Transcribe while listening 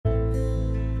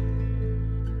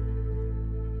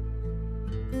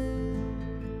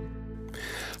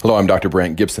Hello, I'm Dr.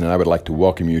 Brant Gibson, and I would like to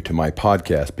welcome you to my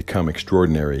podcast, Become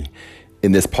Extraordinary.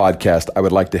 In this podcast, I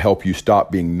would like to help you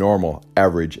stop being normal,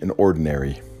 average, and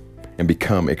ordinary, and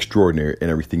become extraordinary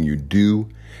in everything you do,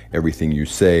 everything you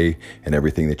say, and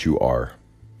everything that you are.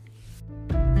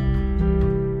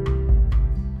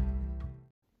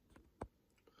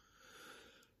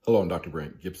 Hello, I'm Dr.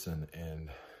 Brant Gibson,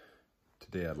 and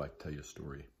today I'd like to tell you a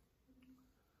story.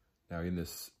 Now, in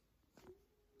this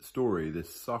story,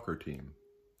 this soccer team,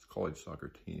 college soccer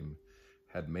team,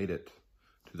 had made it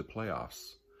to the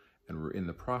playoffs and were in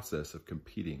the process of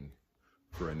competing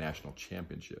for a national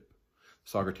championship. The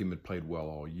soccer team had played well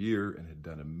all year and had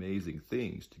done amazing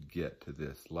things to get to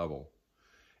this level.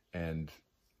 And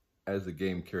as the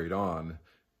game carried on,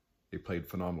 they played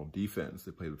phenomenal defense,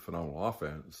 they played phenomenal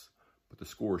offense, but the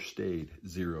score stayed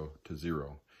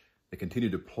 0-0. They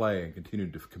continued to play and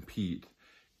continued to compete,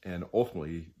 and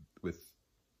ultimately, with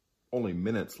only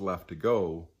minutes left to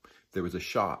go, there was a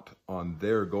shot on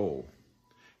their goal,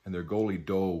 and their goalie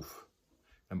dove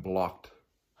and blocked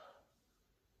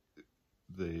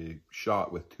the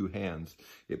shot with two hands.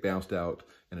 It bounced out,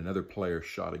 and another player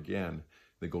shot again.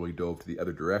 The goalie dove to the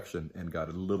other direction and got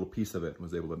a little piece of it and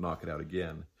was able to knock it out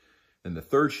again. And the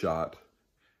third shot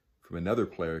from another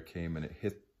player came, and it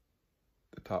hit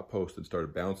the top post and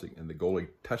started bouncing, and the goalie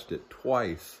touched it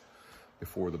twice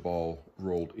before the ball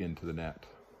rolled into the net.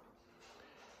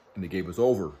 And the game was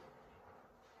over.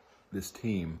 This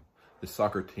team, this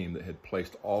soccer team that had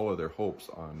placed all of their hopes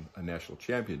on a national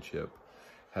championship,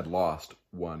 had lost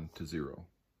 1-0.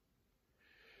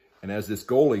 And as this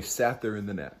goalie sat there in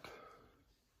the net,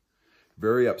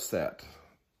 very upset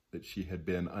that she had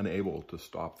been unable to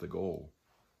stop the goal,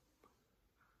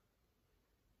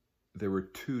 there were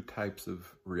two types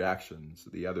of reactions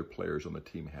that the other players on the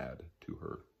team had to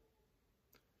her.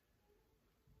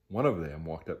 One of them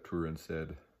walked up to her and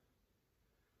said,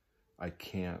 "I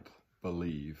can't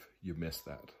believe you missed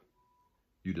that.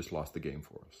 You just lost the game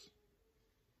for us."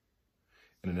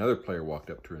 And another player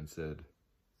walked up to her and said,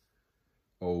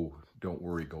 "Oh, don't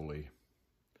worry, goalie.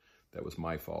 That was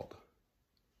my fault.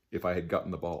 If I had gotten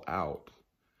the ball out,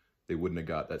 they wouldn't have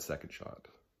got that second shot.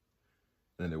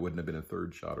 And then there wouldn't have been a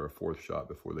third shot or a fourth shot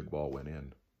before the ball went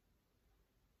in."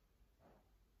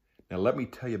 Now, let me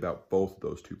tell you about both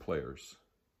those two players.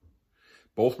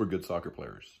 Both were good soccer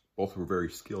players. Both were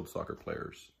very skilled soccer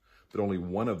players. But only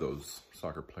one of those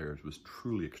soccer players was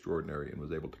truly extraordinary and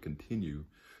was able to continue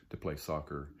to play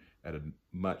soccer at a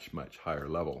much, much higher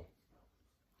level.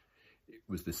 It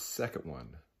was the second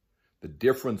one. The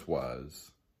difference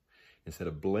was, instead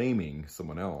of blaming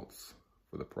someone else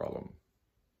for the problem,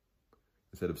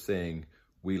 instead of saying,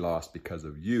 "We lost because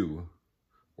of you,"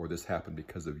 or "This happened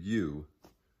because of you,"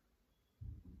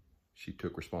 she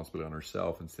took responsibility on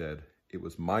herself and said, "It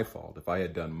was my fault. If I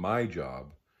had done my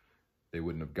job, they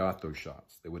wouldn't have got those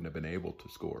shots. They wouldn't have been able to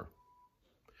score."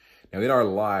 Now, in our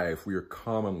life, we are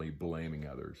commonly blaming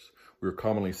others. We are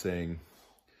commonly saying,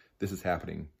 "This is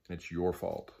happening, and it's your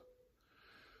fault."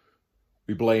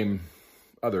 We blame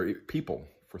other people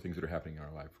for things that are happening in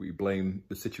our life. We blame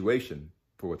the situation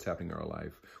for what's happening in our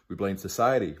life. We blame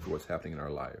society for what's happening in our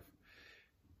life.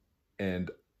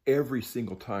 And every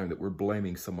single time that we're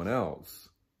blaming someone else,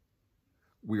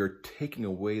 we are taking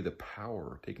away the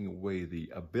power, taking away the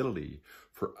ability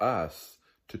for us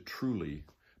to truly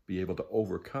be able to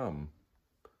overcome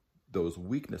those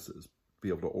weaknesses, be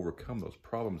able to overcome those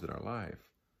problems in our life.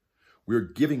 We're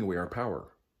giving away our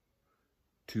power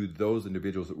to those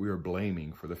individuals that we are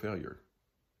blaming for the failure.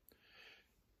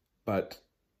 But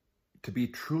to be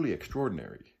truly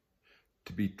extraordinary,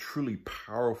 to be truly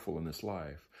powerful in this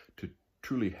life, to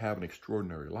truly have an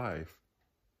extraordinary life,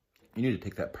 you need to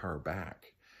take that power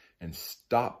back and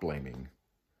stop blaming.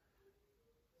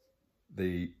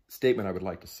 The statement I would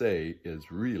like to say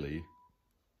is really,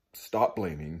 stop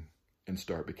blaming and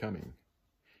start becoming.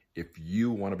 If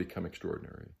you want to become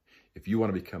extraordinary, if you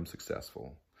want to become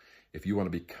successful, if you want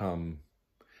to become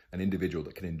an individual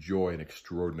that can enjoy an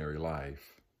extraordinary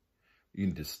life, you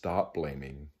need to stop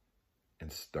blaming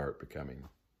and start becoming.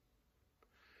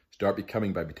 Start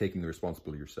becoming by taking the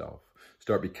responsibility yourself.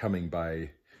 Start becoming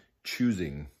by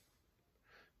choosing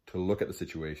to look at the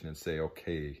situation and say,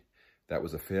 "Okay, that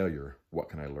was a failure. What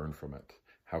can I learn from it?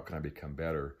 How can I become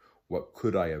better? What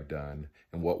could I have done?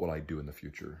 And what will I do in the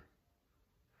future?"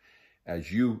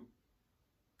 As you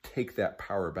take that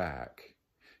power back,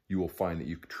 you will find that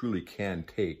you truly can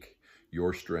take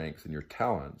your strengths and your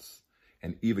talents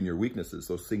and even your weaknesses,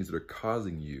 those things that are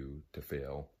causing you to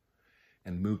fail,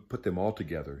 and put them all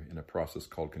together in a process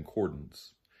called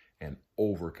concordance and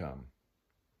overcome.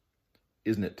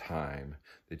 Isn't it time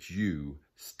that you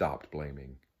stopped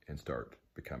blaming and start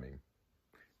becoming.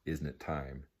 Isn't it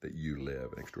time that you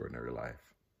live an extraordinary life?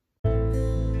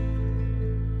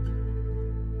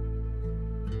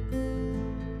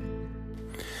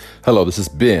 Hello, this has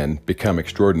been Become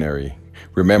Extraordinary.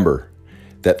 Remember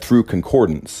that through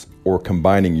concordance, or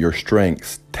combining your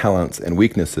strengths, talents, and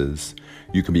weaknesses,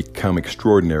 you can become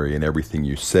extraordinary in everything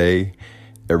you say,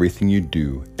 everything you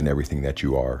do, and everything that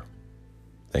you are.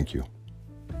 Thank you.